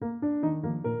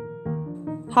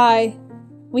Hi.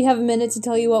 We have a minute to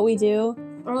tell you what we do.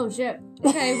 Oh, shit.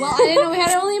 Okay, well, I didn't know we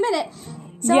had only a minute.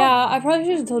 So, yeah, I probably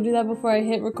should have told you that before I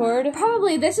hit record.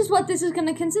 Probably. This is what this is going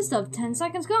to consist of. 10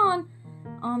 seconds gone.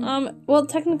 Well,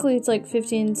 technically it's like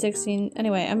 15, 16.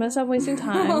 Anyway, I'm gonna stop wasting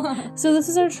time. So this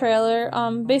is our trailer.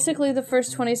 Basically the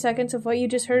first 20 seconds of what you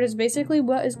just heard is basically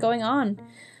what is going on.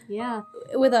 Yeah.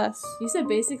 With us. You said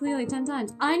basically like 10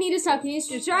 times. I need to stop getting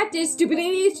distracted, stupid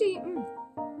ADHD.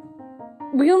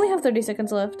 We only have 30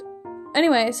 seconds left.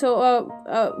 Anyway, so,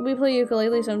 we play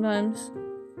ukulele sometimes.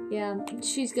 Yeah,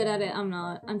 she's good at it. I'm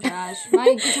not. I'm trash.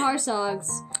 My guitar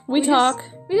sucks. We talk.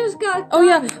 We just got Oh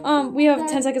yeah, we have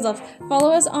 10 seconds left.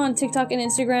 Follow us on TikTok and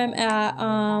Instagram at,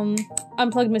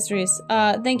 Unplugged Mysteries.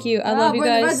 Thank you. I love you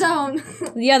guys. The red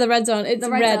zone. Yeah, the red zone. It's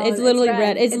red. Zone. It's literally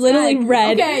red. It's literally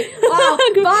red. Okay. Wow.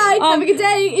 Bye. Bye. Have a good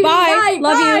day. Bye.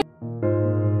 Love you.